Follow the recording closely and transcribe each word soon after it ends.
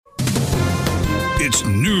It's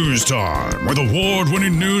news time with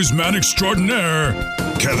award-winning newsman extraordinaire,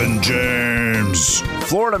 Kevin James.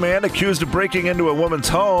 Florida man accused of breaking into a woman's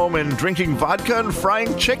home and drinking vodka and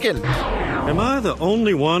frying chicken. Am I the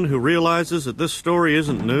only one who realizes that this story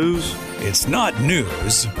isn't news? It's not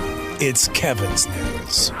news. It's Kevin's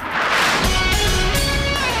news.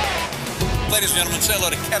 Ladies and gentlemen, say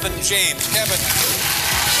hello to Kevin James. Kevin.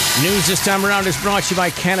 News this time around is brought to you by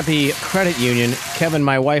Canopy Credit Union. Kevin,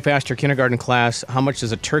 my wife asked her kindergarten class, how much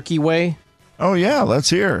does a turkey weigh? Oh, yeah, let's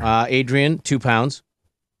hear. Adrian, 2 pounds.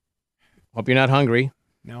 Hope you're not hungry.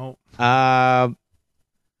 No.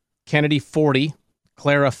 Kennedy, 40.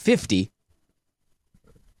 Clara, 50.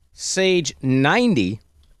 Sage, 90.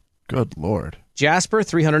 Good Lord. Jasper,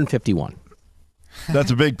 351.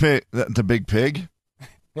 That's a big pig. That's a big pig?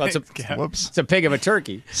 Well, Whoops. it's a pig of a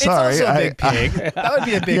turkey. Sorry. It's also a big pig. That would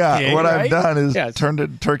be a big pig, what right? I've done is turned a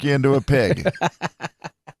turkey into a pig.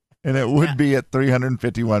 And it would be at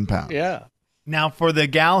 351 pounds. Yeah. Now, for the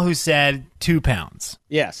gal who said 2 pounds,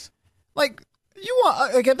 Yes. like,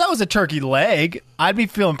 if that was a turkey leg, I'd be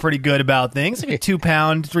feeling pretty good about things. Like a 2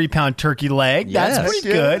 pound, 3 pound turkey leg. Yes. That's pretty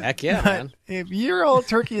Yeah. good. Heck yeah, But man. if your old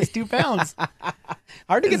turkey is 2 pounds,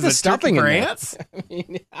 Hard to get is the it stuffing in turkey there. France?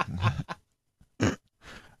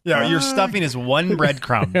 Yeah, your stuffing is one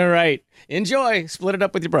breadcrumb. All right. Enjoy. Split it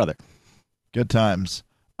up with your brother. Good times.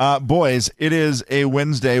 Boys, it is a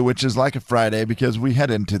Wednesday, which is like a Friday because we head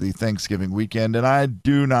into the Thanksgiving weekend, and I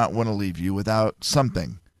do not want to leave you without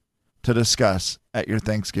something to discuss at your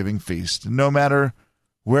Thanksgiving feast. No matter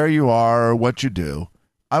where you are or what you do,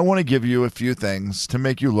 I want to give you a few things to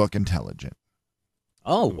make you look intelligent.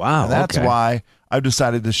 Oh, wow. And that's okay. why I've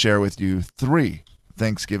decided to share with you 3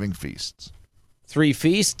 Thanksgiving feasts 3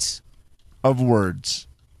 feasts. of words.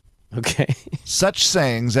 Okay. Such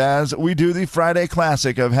sayings as we do the Friday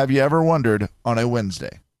classic of Have You Ever Wondered on a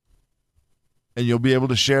Wednesday? And you'll be able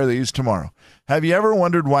to share these tomorrow. Have you ever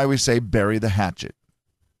wondered why we say bury the hatchet?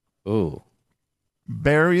 Ooh.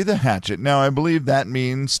 Bury the hatchet. Now, I believe that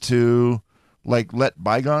means to, like, let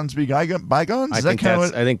bygones be bygones? I Is that think kind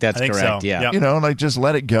that's, of I think that's I think correct. so. Yeah. Yep. you know, like just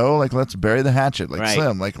let it go? Like, let's bury the hatchet. Like, Right.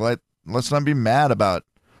 Slim, like, let's not be mad about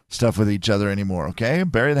stuff with each other anymore, okay?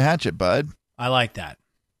 Bury the hatchet, bud. I like that.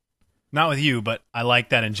 Not with you, but I like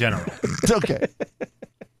that in general. It's okay.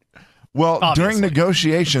 Well, Obviously. during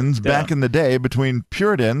negotiations back in the day between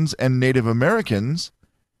Puritans and Native Americans,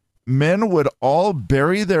 men would all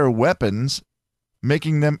bury their weapons,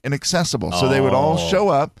 making them inaccessible. So they would all show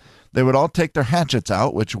up. They would all take their hatchets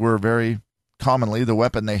out, which were very commonly the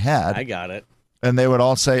weapon they had. I got it. And they would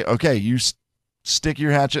all say, okay, you stick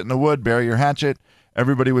your hatchet in the wood, bury your hatchet.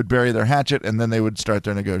 Everybody would bury their hatchet, and then they would start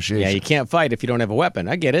their negotiation. Yeah, you can't fight if you don't have a weapon.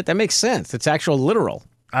 I get it. That makes sense. It's actual literal.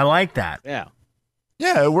 I like that. Yeah.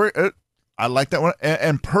 Yeah, I like that one.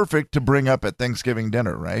 And perfect to bring up at Thanksgiving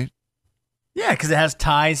dinner, right? Yeah, because it has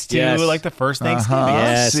ties to Yes. like the first Thanksgiving.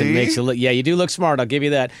 Yes, it see? makes you look. Yeah, you do look smart. I'll give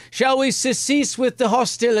you that. Shall we cease with the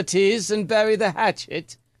hostilities and bury the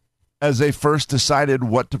hatchet? As they first decided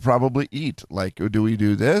what to probably eat. Like, do we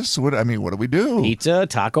do this? What do we do? Pizza,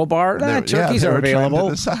 taco bar. Turkeys they are were trying available.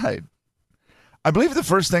 to decide. I believe the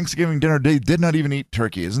first Thanksgiving dinner they did not even eat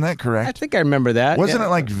turkey. Isn't that I correct? think I remember that. Wasn't Yeah. it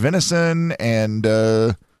like venison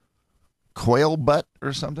and quail butt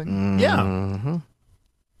or something? Yeah. Mm-hmm.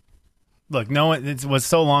 Look, no one. It was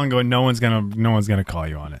so long ago. No one's gonna call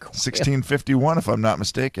you on it. 1651, if I'm not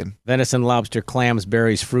mistaken. Venison, lobster, clams,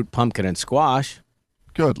 berries, fruit, pumpkin, and squash.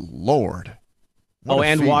 Good Lord. What a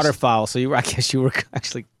and feast. waterfowl. So I guess you were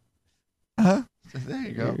actually. There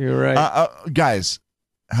you go. You're right. Guys,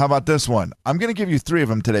 how about this one? I'm going to give you 3 of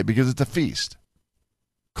them today because it's a feast.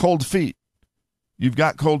 Cold feet. You've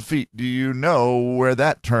got cold feet. Do you know where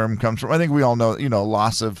that term comes from? I think we all know,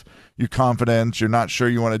 loss of your confidence. You're not sure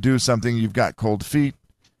you want to do something. You've got cold feet.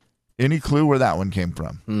 Any clue where that one came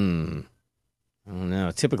from? I don't know.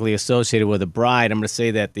 Typically associated with a bride. I'm going to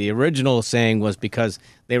say that the original saying was because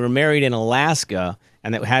they were married in Alaska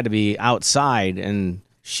and it had to be outside, and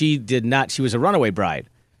she did not. She was a runaway bride.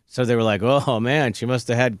 So they were like, oh, man, she must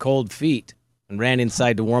have had cold feet and ran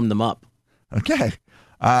inside to warm them up. Okay.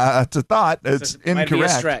 It's a thought. It's Might be a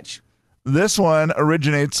incorrect. stretch. This one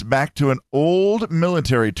originates back to an old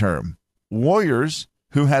military term. Warriors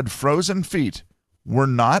who had frozen feet were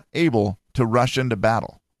not able to rush into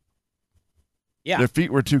battle. Yeah. Their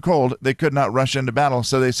feet were too cold. They could not rush into battle.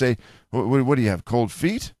 So they say, what do you have, cold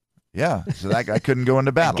feet? Yeah. So that guy couldn't go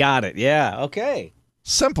into battle. Got it. Yeah. Okay.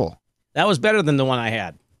 Simple. That was better than the one I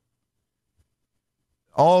had.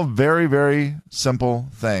 All very, very simple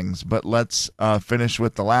things. But let's finish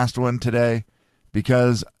with the last one today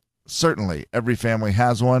because certainly every family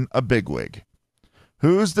has one, a bigwig.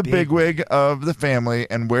 Who's the bigwig of the family,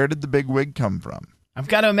 and where did the bigwig come from? I've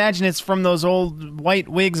got to imagine it's from those old white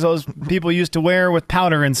wigs those people used to wear with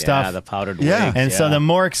powder and stuff. Yeah, the powdered Yeah. wigs. And so the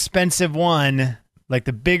more expensive one, like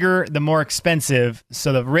the bigger, the more expensive,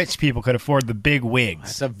 so the rich people could afford the big wigs.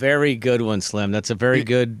 That's a very good one, Slim. That's a very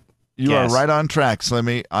good You guess. are right on track,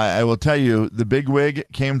 Slimmy. I will tell you, the bigwig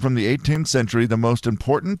came from the 18th century. The most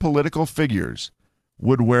important political figures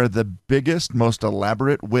would wear the biggest, most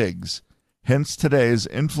elaborate wigs. Hence, today's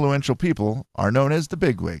influential people are known as the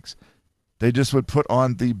bigwigs. They just would put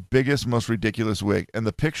on the biggest, most ridiculous wig. And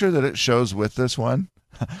the picture that it shows with this one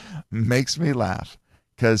makes me laugh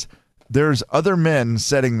because there's other men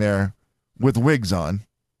sitting there with wigs on,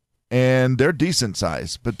 and they're decent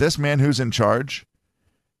size. But this man who's in charge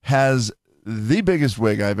has the biggest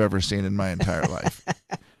wig I've ever seen in my entire life.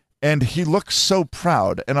 And he looks so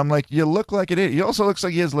proud. And I'm like, you look like it is. He also looks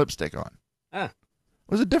like he has lipstick on. Ah. It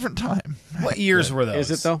was a different time. What years were those?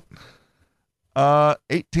 Is it, though?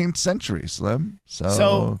 18th century, Slim.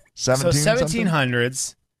 So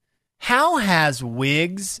 1700s. How has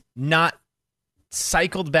wigs not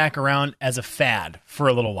cycled back around as a fad for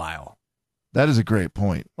a little while? That is a great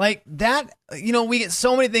point. Like that, we get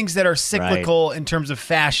so many things that are cyclical in terms of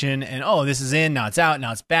fashion and, oh, this is in, now it's out,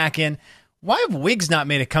 now it's back in. Why have wigs not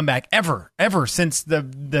made a comeback ever since the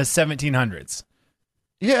 1700s?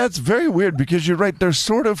 Yeah, it's very weird because you're right. They're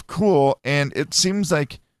sort of cool, and it seems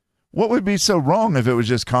like what would be so wrong if it was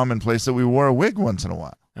just commonplace that we wore a wig once in a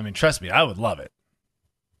while? I mean, trust me, I would love it.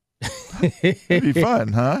 It'd be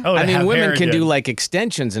fun, huh? Oh, I mean, women can do again. like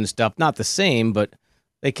extensions and stuff. Not the same, but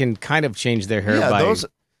they can kind of change their hair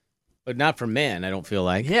but not for men, I don't feel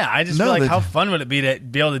like. Yeah, I just No, feel like they- how fun would it be to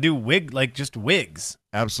be able to do just wigs?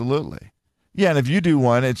 Absolutely. Yeah, and if you do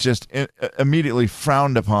one, it's just immediately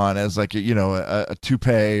frowned upon as like a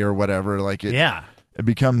toupee or whatever. Like it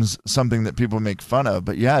becomes something that people make fun of.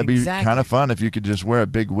 But yeah, it'd be Exactly. kind of fun if you could just wear a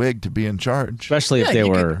big wig to be in charge. Especially if Yeah, they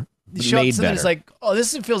you were You show up made to them, better. it's like, oh,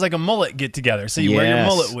 this feels like a mullet get together. So you wear your Yes.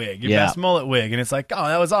 mullet wig, your Yeah. best mullet wig, and it's like, oh,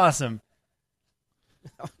 that was awesome.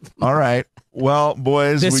 All right. Well,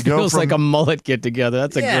 boys, this we go feels from like a mullet get together.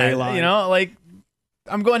 That's a great line. like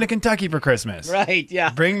I'm going to Kentucky for Christmas. Right, yeah.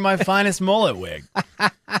 Bring my finest mullet wig.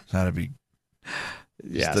 that'd be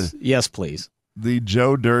Yes. Yes, please. the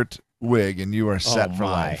Joe Dirt wig, and you are set Oh, for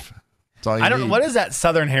my. life. That's all you I don't know need. what is that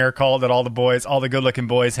southern hair called that all the good-looking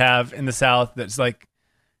boys have in the South. That's like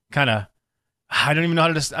kind of, I don't even know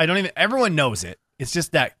how to. Everyone knows it. It's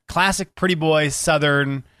just that classic pretty boy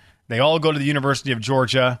southern. They all go to the University of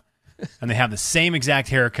Georgia, and they have the same exact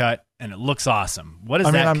haircut, and it looks awesome. What is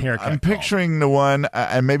that haircut? I'm called? picturing the one,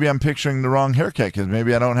 and maybe I'm picturing the wrong haircut because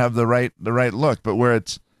maybe I don't have the right look. But where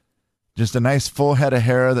it's just a nice full head of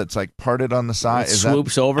hair that's like parted on the side. It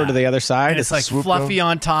swoops over to the other side. and it's like swoop fluffy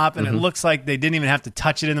over? on top, and it looks like they didn't even have to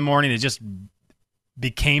touch it in the morning. It just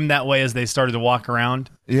became that way as they started to walk around.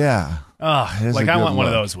 Yeah. Oh, It is like a I good want one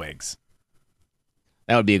of look. those wigs.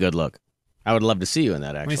 That would be a good look. I would love to see you in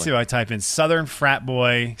that, Let actually. me see what I type in. Southern frat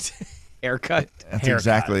boy. Haircut That's Haircut.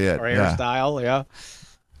 exactly it. or Yeah. hairstyle, yeah.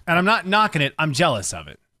 And I'm not knocking it. I'm jealous of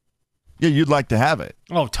it. Yeah, you'd like to have it.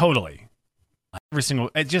 Oh, totally. Every single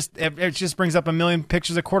it just brings up a million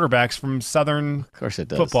pictures of quarterbacks from Southern Of course it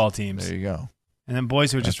does. football teams. There you go. And then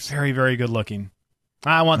boys who are just That's- very, very good looking.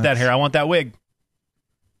 I want that hair. I want that wig.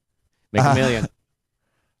 Make a million.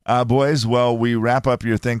 Boys, well, we wrap up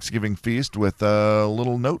your Thanksgiving feast with a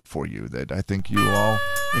little note for you that I think you all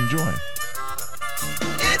enjoy.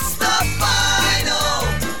 It's the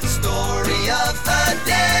final story of the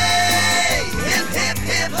day. Hip, hip,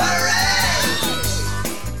 hip,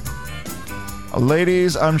 hooray!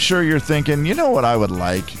 Ladies, I'm sure you're thinking, you know what I would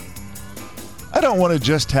like? I don't want to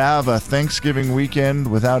just have a Thanksgiving weekend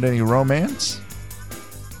without any romance.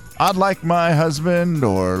 I'd like my husband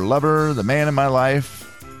or lover, the man in my life,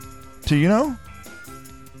 to,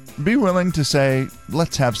 be willing to say,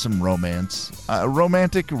 let's have some romance. A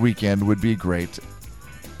romantic weekend would be great.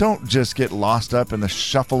 Don't just get lost up in the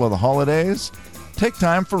shuffle of the holidays. Take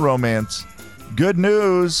time for romance. Good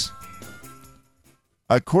news!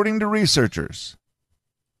 According to researchers,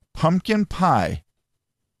 pumpkin pie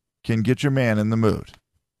can get your man in the mood.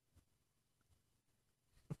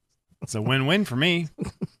 It's a win-win for me.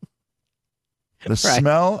 The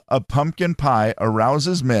smell of pumpkin pie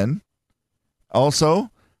arouses men. Also,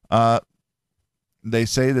 they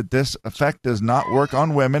say that this effect does not work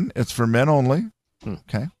on women. It's for men only.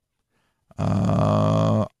 Okay.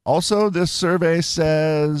 Also, this survey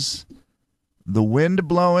says the wind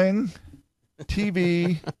blowing,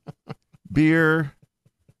 TV, beer,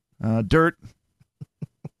 dirt.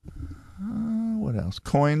 What else?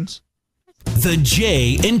 Coins. The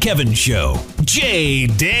Jay and Kevin Show. Jay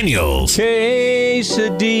Daniels. Quesadilla.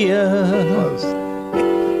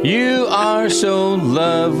 You are so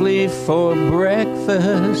lovely for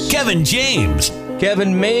breakfast. Kevin James.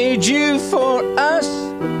 Kevin made you for us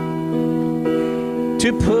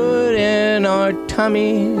to put in our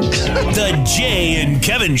tummies. The Jay and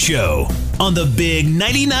Kevin Show on the Big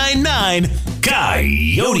 99.9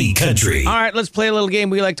 Coyote Country. All right, let's play a little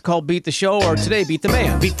game we like to call Beat the Show, or today, Beat the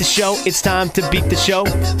Man. Beat the show, it's time to beat the show.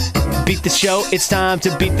 Beat the show, it's time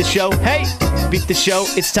to beat the show. Hey! Beat the show,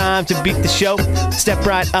 it's time to beat the show. Step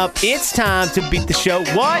right up, it's time to beat the show.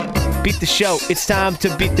 What? Beat the show, it's time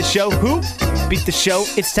to beat the show. Who? Beat the show,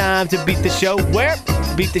 it's time to beat the show. Where?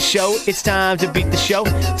 Beat the show, it's time to beat the show.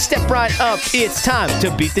 Step right up, it's time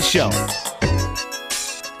to beat the show.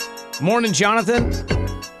 Morning, Jonathan.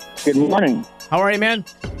 Good morning. How are you, man?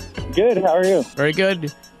 Good. How are you? Very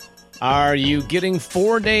good. Are you getting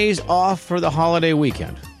 4 days off for the holiday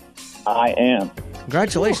weekend? I am.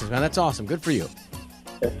 Congratulations, man. That's awesome. Good for you.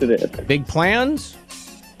 Yes, it is. Big plans?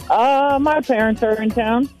 My parents are in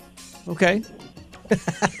town. Okay.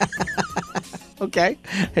 Okay.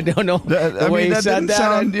 I don't know the way he said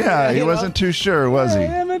that. He wasn't too sure, was he?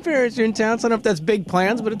 Yeah, my parents are in town, so I don't know if that's big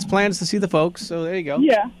plans, but it's plans to see the folks, so there you go.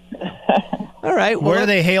 Yeah. All right. Well, Where do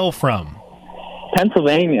they hail from?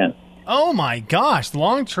 Pennsylvania. Oh my gosh,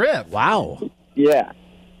 long trip. Wow. Yeah.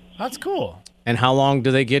 That's cool. And how long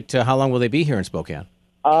will they be here in Spokane?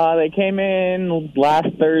 They came in last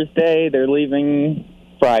Thursday. They're leaving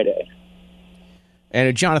Friday.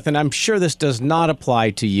 And Jonathan, I'm sure this does not apply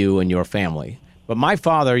to you and your family, but my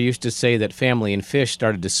father used to say that family and fish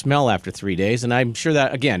started to smell after 3 days, and I'm sure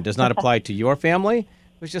that, again, does not apply to your family. It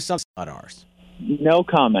was just something about ours. No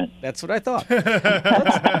comment. That's what I thought.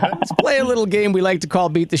 Let's play a little game we like to call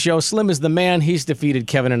Beat the Show. Slim is the man. He's defeated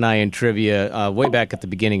Kevin and I in trivia way back at the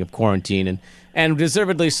beginning of quarantine, and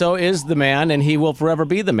deservedly so is the man, and he will forever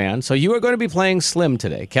be the man. So you are going to be playing Slim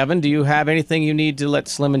today. Kevin, do you have anything you need to let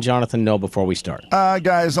Slim and Jonathan know before we start?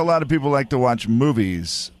 Guys, a lot of people like to watch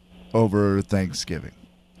movies over Thanksgiving.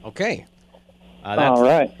 Okay. All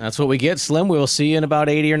right. That's what we get, Slim. We will see you in about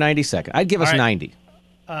 80 or 90 seconds. I'd give us 90.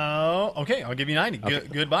 Oh, okay. I'll give you 90. Okay.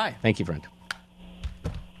 Goodbye. Thank you, friend.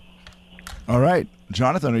 All right.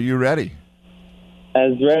 Jonathan, are you ready?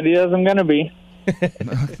 As ready as I'm going to be.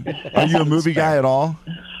 Are you a movie guy at all?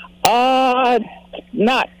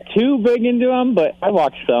 Not too big into them, but I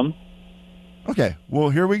watch some. Okay. Well,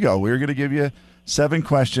 here we go. We're going to give you 7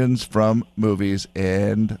 questions from movies,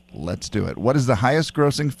 and let's do it. What is the highest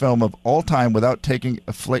grossing film of all time without taking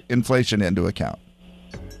inflation into account?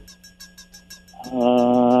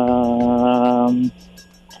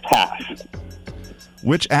 Pass.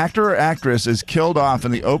 Which actor or actress is killed off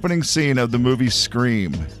in the opening scene of the movie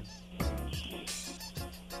Scream?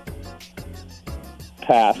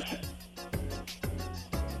 Pass.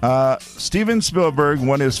 Steven Spielberg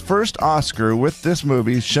won his first Oscar with this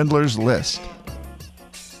movie, Schindler's List.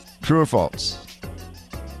 True or false?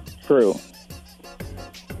 True.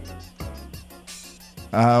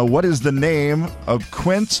 What is the name of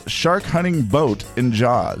Quint's shark hunting boat in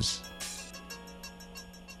Jaws?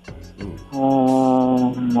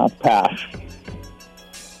 Pass.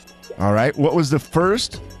 All right. What was the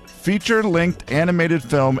first feature-length animated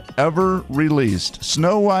film ever released?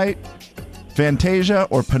 Snow White, Fantasia,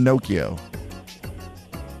 or Pinocchio?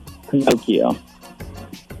 Pinocchio.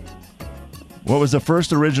 What was the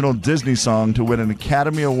first original Disney song to win an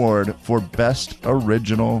Academy Award for Best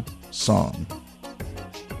Original Song?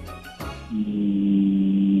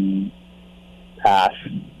 Pass.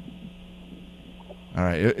 All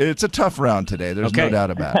right. It's a tough round today. There's no doubt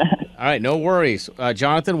about it. All right, no worries.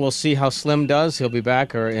 Jonathan, we'll see how Slim does. He'll be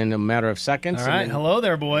back in a matter of seconds. All right. Hello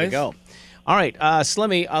there, boys. There you go. All right,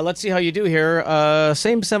 Slimmy, let's see how you do here.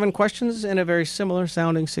 Same 7 questions in a very similar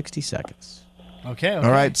sounding 60 seconds. Okay. All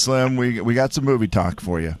right, Slim, we got some movie talk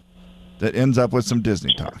for you that ends up with some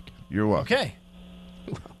Disney talk. You're welcome. Okay.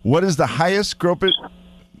 What is the highest grossing...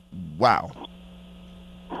 Wow.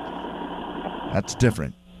 That's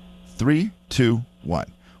different. 3, 2,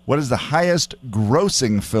 1. What is the highest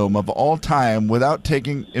grossing film of all time without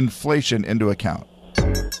taking inflation into account?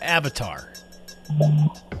 Avatar.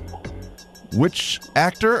 Which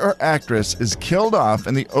actor or actress is killed off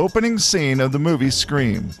in the opening scene of the movie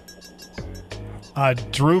Scream?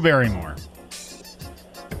 Drew Barrymore.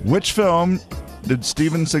 Which film did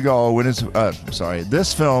Steven Seagal win his...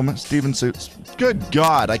 this film, good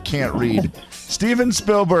God, I can't read. Steven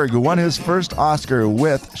Spielberg won his first Oscar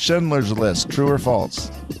with Schindler's List. True or false?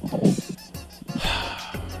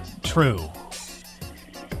 True.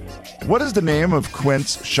 What is the name of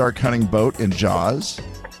Quint's shark hunting boat in Jaws?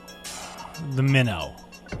 The Minnow.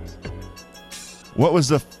 What was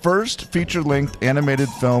the first feature-length animated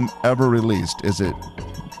film ever released? Is it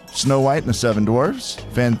Snow White and the Seven Dwarfs,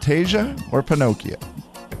 Fantasia, or Pinocchio?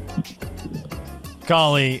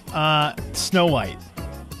 Golly, Snow White.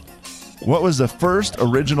 What was the first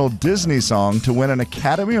original Disney song to win an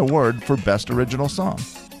Academy Award for Best Original Song?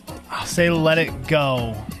 I'll say Let It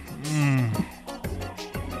Go.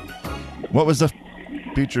 What was the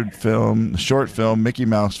featured film, short film Mickey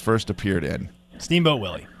Mouse first appeared in? Steamboat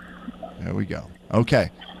Willie. There we go. Okay.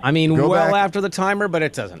 I mean, Go well back. after the timer, but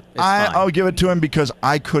it doesn't. It's fine. I'll give it to him because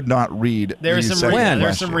I could not read There's the some second reading. There's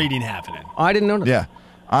question. some reading happening. Oh, I didn't know that. Yeah.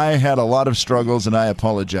 I had a lot of struggles, and I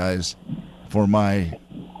apologize for my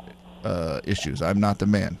issues. I'm not the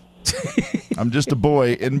man. I'm just a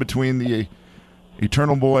boy in between the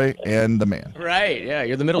eternal boy and the man. Right, yeah,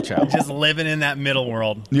 you're the middle child. Just living in that middle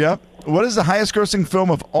world. Yep. What is the highest grossing film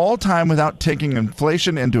of all time without taking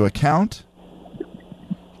inflation into account?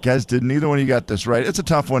 Guys, did neither one of you got this right? It's a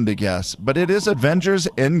tough one to guess, but it is Avengers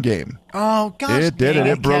Endgame. Oh, gosh. It did it. dang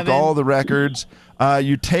It broke Kevin. all the records.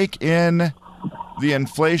 You take in the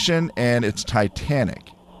inflation, and it's Titanic.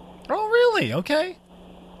 Oh, really? Okay.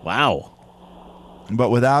 Wow. But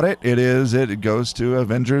without it, it goes to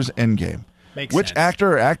Avengers Endgame. Makes Which sense.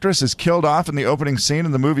 actor or actress is killed off in the opening scene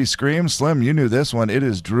in the movie Scream? Slim, you knew this one. It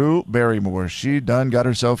is Drew Barrymore. She done got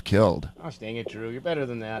herself killed. Gosh dang it, Drew. You're better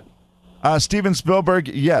than that. Steven Spielberg,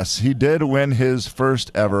 yes, he did win his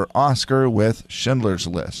first ever Oscar with Schindler's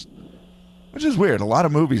List, which is weird. A lot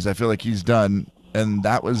of movies I feel like he's done, and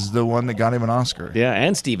that was the one that got him an Oscar. Yeah,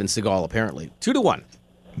 and Steven Seagal, apparently. 2-1.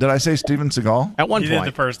 Did I say Steven Seagal? At one You point.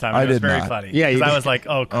 did the first time. I It was did very not. funny. Yeah, you 'Cause I did. was like,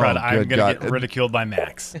 oh, crud, Oh, I'm good going to God. get ridiculed by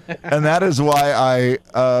Max. And that is why I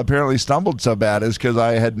apparently stumbled so bad, is because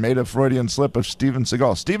I had made a Freudian slip of Steven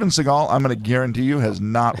Seagal. Steven Seagal, I'm going to guarantee you, has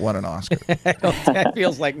not won an Oscar. That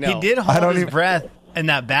feels like no. He did I hold don't his even- breath in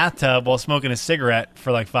that bathtub while smoking a cigarette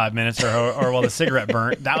for like 5 minutes or while the cigarette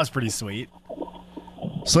burnt. That was pretty sweet.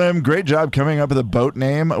 Slim, great job coming up with a boat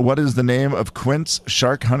name. What is the name of Quint's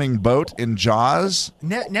shark hunting boat in Jaws?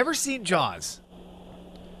 Never seen Jaws.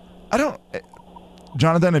 I don't.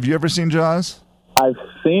 Jonathan, have you ever seen Jaws? I've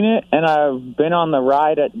seen it, and I've been on the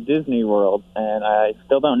ride at Disney World, and I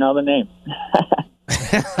still don't know the name.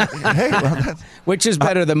 Hey, well, that's, Which is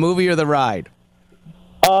better, the movie or the ride?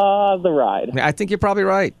 The ride. I think you're probably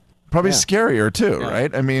right. probably Yeah. scarier too,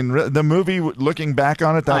 right? I mean, the movie, looking back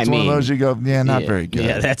on it, that's one of those you go, yeah, not very good.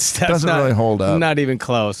 Yeah, that's doesn't not, really hold up. Not even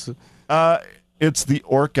close. It's the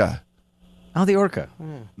orca. Oh, the orca.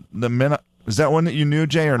 The minute. Is that one that you knew,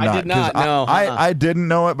 Jay, or I not? did not, 'Cause no. I didn't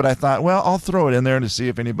know it, but I thought, well, I'll throw it in there to see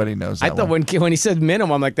if anybody knows that I thought one. when he said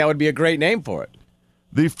minimum, I'm like, that would be a great name for it.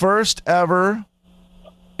 The first ever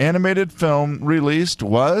animated film released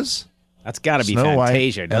was That's got to be Snow White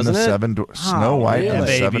Fantasia, doesn't and the it? Seven Snow White and the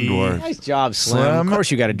really? Seven Baby. Dwarfs. Nice job, Slim. Of course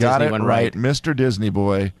you got a got Disney it one right, right. Mr. Disney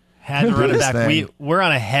boy. Had to run it This back. thing. We're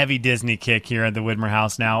on a heavy Disney kick here at the Widmer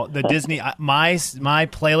House now. The Disney, my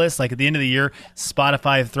playlist, like at the end of the year,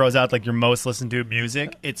 Spotify throws out like your most listened to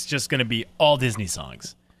music. It's just going to be all Disney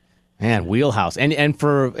songs. Man, wheelhouse, and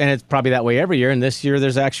it's probably that way every year. And this year,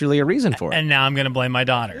 there's actually a reason for it. And now I'm going to blame my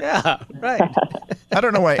daughter. Yeah, right. I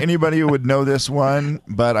don't know why anybody would know this one,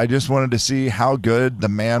 but I just wanted to see how good the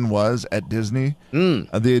man was at Disney.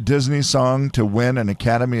 The Disney song to win an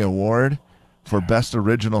Academy Award for Best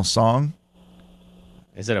Original Song.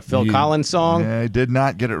 Is it a Phil Collins song? I did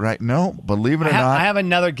not get it right. No, believe it or not. I have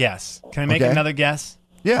another guess. Can I make Okay. another guess?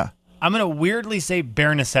 Yeah, I'm going to weirdly say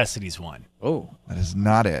Bare Necessities one. Oh, that is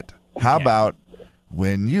not it. How about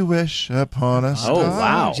When You Wish Upon a Star? Oh,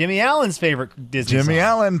 wow. Jimmy Allen's favorite Disney Jimmy song.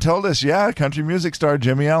 Allen told us, country music star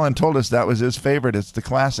Jimmy Allen told us that was his favorite. It's the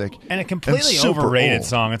classic. And a completely super overrated old.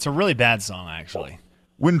 song. It's a really bad song, actually.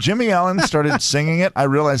 When Jimmy Allen started singing it, I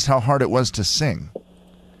realized how hard it was to sing.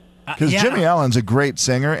 Because Yeah. Jimmy Allen's a great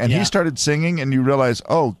singer, and Yeah. he started singing, and you realize,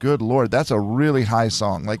 oh, good Lord, that's a really high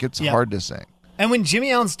song. Like, it's Yeah. hard to sing. And when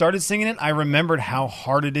Jimmy Allen started singing it, I remembered how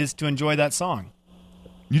hard it is to enjoy that song.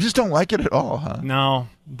 You just don't like it at all, huh? No,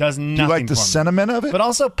 does nothing. Do you like the for me. sentiment of it? But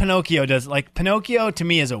also Pinocchio does. Like Pinocchio to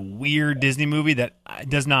me is a weird Disney movie that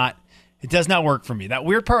does not work for me. That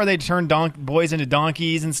weird part where they turn boys into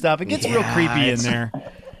donkeys and stuff. It gets real creepy in there.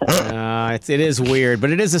 it is weird,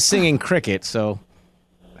 but it is a singing cricket, so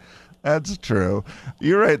That's true.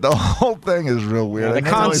 You're right. The whole thing is real weird. Yeah, the I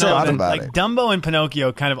never really concept thought and, about Like it. Dumbo and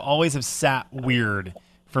Pinocchio kind of always have sat weird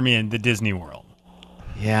for me in the Disney world.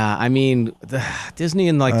 yeah. I mean, Disney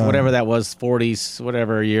in like whatever that was, 40s,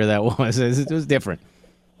 whatever year that was, it was different.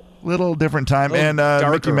 Little different time. Little And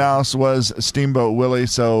darker. Mickey Mouse was Steamboat Willie,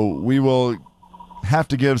 so we will have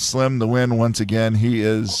to give Slim the win once again. He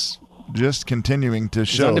is just continuing to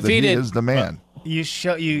show that he undefeated. is the man.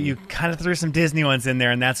 You kind of threw some Disney ones in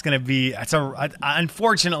there, and that's going to be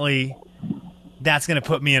unfortunately that's going to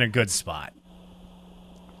put me in a good spot.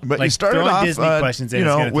 But Like you started throwing off, Disney questions in is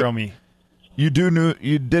going to throw me. You did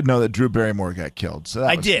know that Drew Barrymore got killed, so that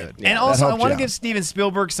I was did. good. And That also, I helped want you to give out. Steven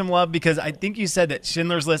Spielberg some love because I think you said that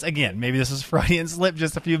Schindler's List, again, maybe this was Freudian slip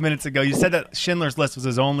just a few minutes ago. You said that Schindler's List was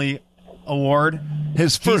his only award.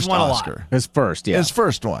 His He's first won a lot. Oscar. His first, yeah. His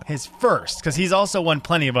first one. His first, because he's also won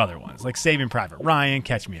plenty of other ones, like Saving Private Ryan,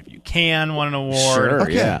 Catch Me If You Can won an award. Sure,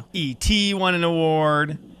 Okay. yeah. E.T. won an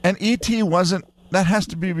award. And E.T. wasn't. That has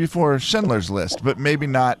to be before Schindler's List, but maybe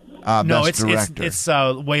not No, Best Director. it's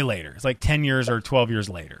way later. It's like 10 years or 12 years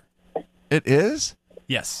later. It is?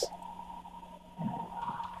 Yes.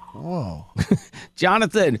 Whoa.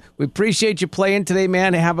 Jonathan, we appreciate you playing today,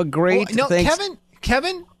 man. Have a great Oh, no, thanks-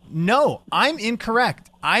 Kevin, no, I'm incorrect.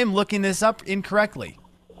 I am looking this up incorrectly.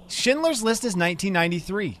 Schindler's List is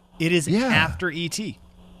 1993. It is Yeah. after E.T.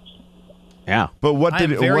 Yeah. But what I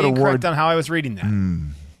did am very what incorrect award? on how I was reading that.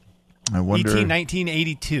 I wonder. E.T.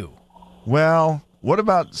 1982. Well, what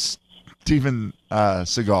about Steven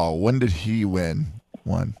Seagal? When did he win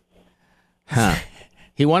one? Huh.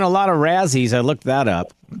 He won a lot of Razzies. I looked that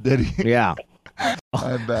up. Did he? Yeah.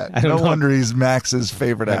 I bet. I don't No know. wonder he's Max's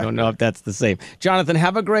favorite I actor. don't know if that's the same. Jonathan,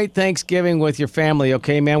 have a great Thanksgiving with your family,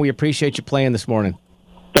 okay, man? We appreciate you playing this morning.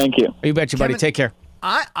 Thank you. You betcha, buddy. Kevin- Take care.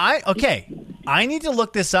 Okay. I need to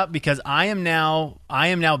look this up because I am now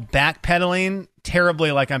backpedaling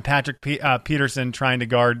terribly, like I'm Patrick Peterson trying to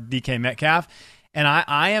guard DK Metcalf, and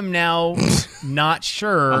I am now not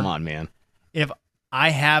sure. Come on, man. If I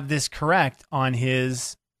have this correct on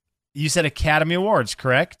his. You said Academy Awards,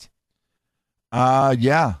 correct?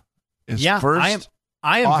 Yeah. His Yeah, first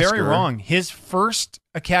I am very Oscar. wrong. His first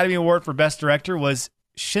Academy Award for Best Director was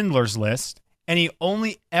Schindler's List, and he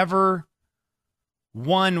only ever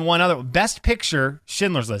won one other. Best Picture,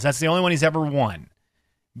 Schindler's List. That's the only one he's ever won.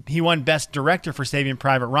 He won Best Director for Saving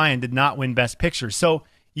Private Ryan, did not win Best Picture. So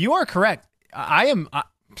you are correct.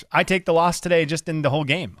 I take the loss today just in the whole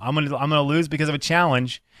game. I'm gonna lose because of a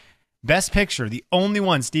challenge. Best Picture, the only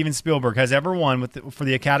one Steven Spielberg has ever won for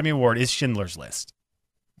the Academy Award is Schindler's List.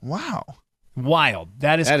 Wow. Wild.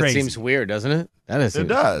 That is That crazy. seems weird, doesn't it? That is. It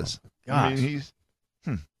does. Gosh. I mean, he's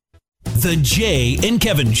The Jay and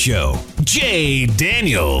Kevin Show. Jay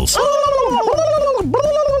Daniels.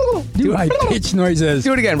 Do I pitch noises?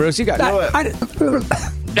 Do it again, Bruce. You got it.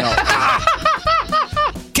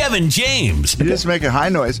 Kevin James. you just make a high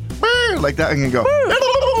noise like that and you go.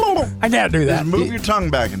 I can't do that. Just move your tongue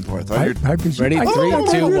back and forth. I pitch- Ready? I- 3,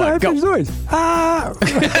 2, 1, go. pitch noise. Ah.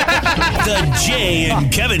 The Jay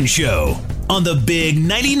and Kevin Show on the Big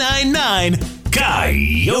 99.9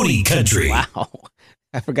 Coyote Country. Wow.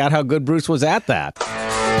 I forgot how good Bruce was at that.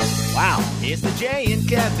 Wow. It's the Jay and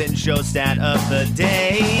Kevin show stat of the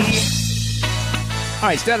day. All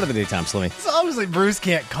right, stat of the day, Tom Slimmy. So obviously Bruce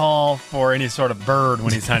can't call for any sort of bird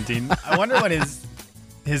when he's hunting. I wonder what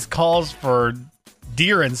his calls for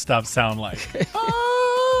deer and stuff sound like.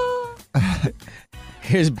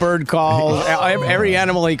 His bird calls, every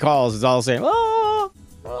animal he calls is all saying, oh.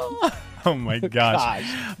 Oh my gosh.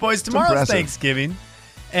 Boys, tomorrow's impressive. Thanksgiving.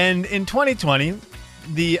 And in 2020,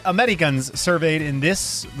 the Americans surveyed in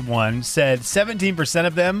this one said 17%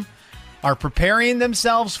 of them are preparing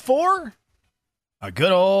themselves for a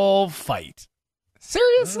good old fight.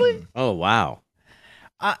 Seriously? Oh, wow.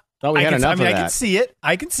 I- Thought we had enough of I that. can see it.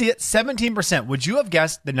 17%. Would you have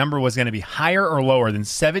guessed the number was going to be higher or lower than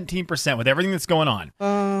 17% with everything that's going on?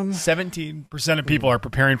 17% of people are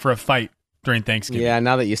preparing for a fight during Thanksgiving. Yeah,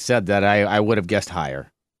 now that you said that, I would have guessed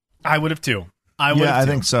higher. I would have too. I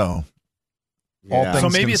think so. All Yeah. things So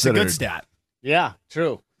maybe it's a good considered. stat. Yeah,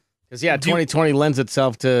 true. Because, yeah, Do you- 2020 lends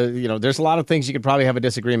itself to, there's a lot of things you could probably have a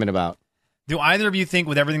disagreement about. Do either of you think,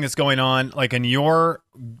 with everything that's going on, like in your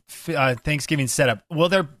Thanksgiving setup,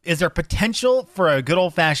 is there potential for a good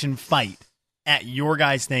old fashioned fight at your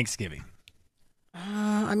guys' Thanksgiving?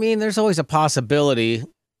 I mean, there's always a possibility.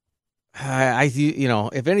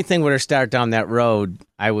 If anything were to start down that road,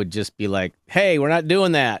 I would just be like, hey, we're not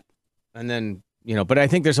doing that. And then, but I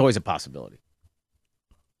think there's always a possibility.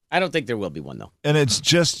 I don't think there will be one, though. And it's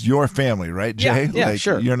just your family, right, Jay? Yeah,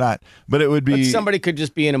 sure. You're not, but it would be But somebody could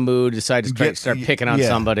just be in a mood, decide to start picking on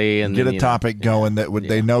somebody, and get then, a topic going that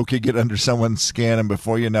they know could get under someone's skin, and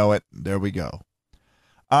before you know it, there we go.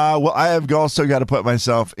 Well, I have also got to put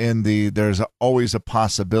myself in there's always a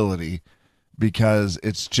possibility, because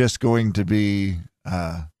it's just going to be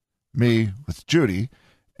me with Judy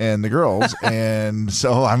and the girls, and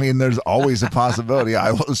so I mean, there's always a possibility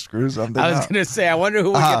I will screw something I was up. going to say, I wonder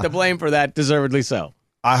who would get the blame for that, deservedly so.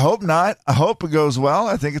 I hope not. I hope it goes well.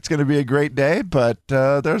 I think it's going to be a great day, but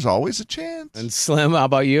there's always a chance. And Slim, how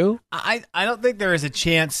about you? I don't think there is a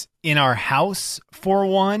chance in our house for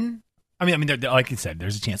one. I mean, like you said,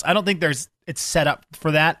 there's a chance. I don't think it's set up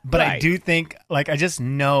for that, but Right. I do think, like, I just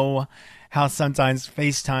know how sometimes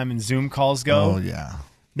FaceTime and Zoom calls go. Oh, yeah.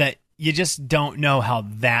 That you just don't know how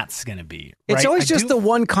that's going to be. It's right? always I just do- the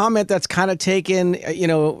one comment that's kind of taken,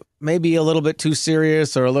 maybe a little bit too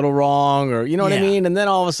serious or a little wrong, or you know what I Yeah. mean? And then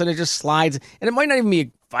all of a sudden it just slides, and it might not even be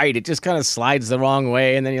a fight. It just kind of slides the wrong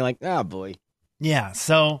way, and then you're like, oh boy. Yeah,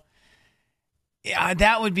 so yeah,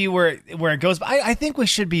 that would be where it goes. But I think we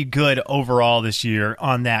should be good overall this year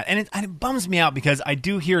on that. And it bums me out because I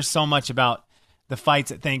do hear so much about the fights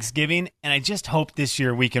at Thanksgiving, and I just hope this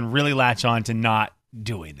year we can really latch on to not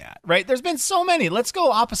doing that. Right? There's been so many. Let's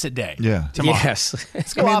go opposite day. Yeah. Tomorrow. Yes.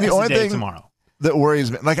 Let's go opposite day tomorrow. that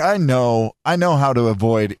worries me, like I know how to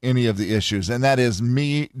avoid any of the issues, and that is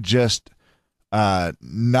me just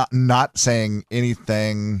not saying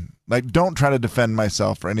anything. Like, don't try to defend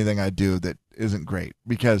myself for anything I do that isn't great,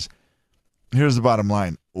 because here's the bottom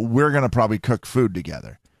line: we're gonna probably cook food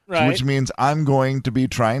together, Right. which means I'm going to be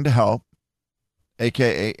trying to help,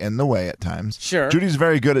 aka in the way at times. Sure. Judy's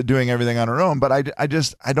very good at doing everything on her own, but I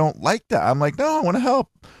don't like that. I'm like, no, I want to help.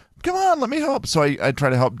 Come on, let me help. So I try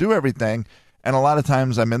to help do everything. And a lot of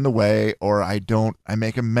times I'm in the way, or I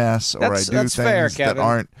make a mess, or That's I do fair, things that Kevin.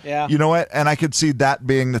 aren't, Yeah. you know what? And I could see that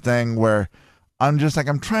being the thing where I'm just like,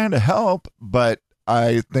 I'm trying to help, but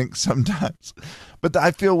I think sometimes, but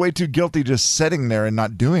I feel way too guilty just sitting there and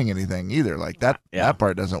not doing anything either. Like that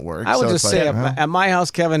part doesn't work. I would So just it's say like, at my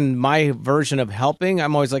house, Kevin, my version of helping,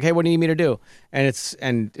 I'm always like, hey, what do you need me to do?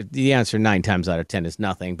 And the answer 9 times out of 10 is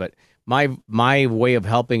nothing. But my way of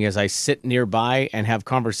helping is I sit nearby and have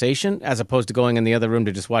conversation, as opposed to going in the other room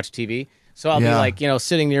to just watch TV. So I'll be Yeah. like,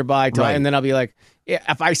 sitting nearby, Right. and then I'll be like,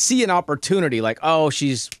 if I see an opportunity, like, oh,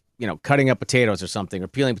 she's cutting up potatoes or something, or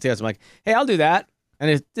peeling potatoes, I'm like, hey, I'll do that.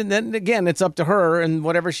 And then again, it's up to her, and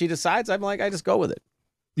whatever she decides, I'm like, I just go with it.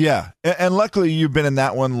 yeah. And luckily you've been in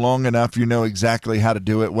that one long enough. You know exactly how to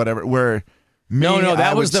do it, whatever, where me, No, that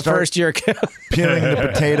I was would the start first year. peeling the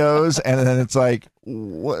potatoes, and then it's like,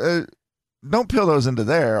 don't peel those into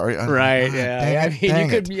there. Or, Right, yeah. Dang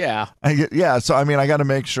it. Yeah. So, I mean, I got to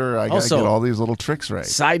make sure I got to Also- get all these little tricks right.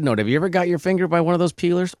 Side note, have you ever got your finger by one of those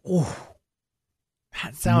peelers? Oh,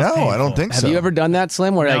 That sounds No, I painful. don't think have so. you ever done that,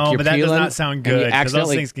 Slim? Where No, like you're but that does peeling not sound and you good, 'cause those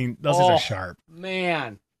accidentally- things are sharp.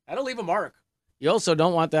 Man, that'll leave a mark. You also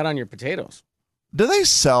don't want that on your potatoes. Do they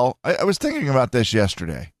sell? I was thinking about this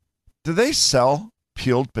yesterday. Do they sell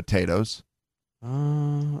peeled potatoes?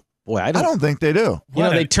 Boy, I I don't. don't think they do. You know, What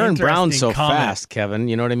they an turn brown so interesting comment. fast, Kevin.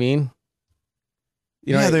 You know what I mean?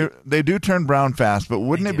 They do turn brown fast, but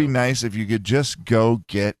wouldn't They it be do. nice if you could just go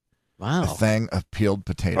get a Wow. thing of peeled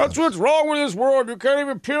potatoes? what's wrong with this world. You can't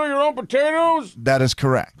even peel your own potatoes. That is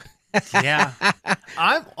correct. Yeah.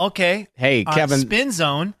 I'm okay. Hey, Kevin. Spin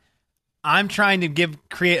Zone. I'm trying to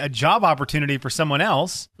create a job opportunity for someone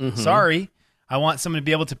else. Mm-hmm. Sorry. I want someone to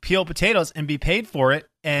be able to peel potatoes and be paid for it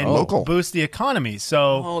and Local. boost the economy.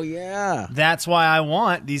 So Oh yeah, that's why I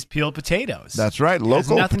want these peeled potatoes. That's right. It has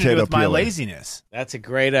Local nothing to do potato with my peeler. laziness. that's a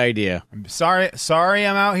great idea. I'm sorry,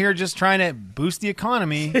 I'm out here just trying to boost the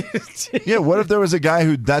economy. Yeah, what if there was a guy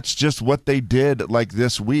who that's just what they did like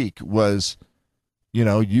this week was,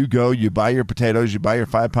 you go, you buy your potatoes, you buy your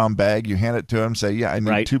 5-pound bag, you hand it to him, say, yeah, I need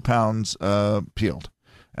Right. 2 pounds peeled.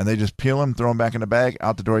 And they just peel them, throw them back in the bag,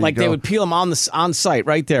 out the door Like you go. they would peel them on site,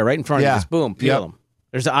 right there, right in front of Yeah. you. Just boom, peel Yep. them.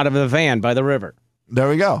 There's out of the van by the river. There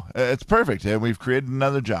we go. It's perfect. And we've created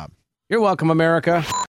another job. You're welcome, America.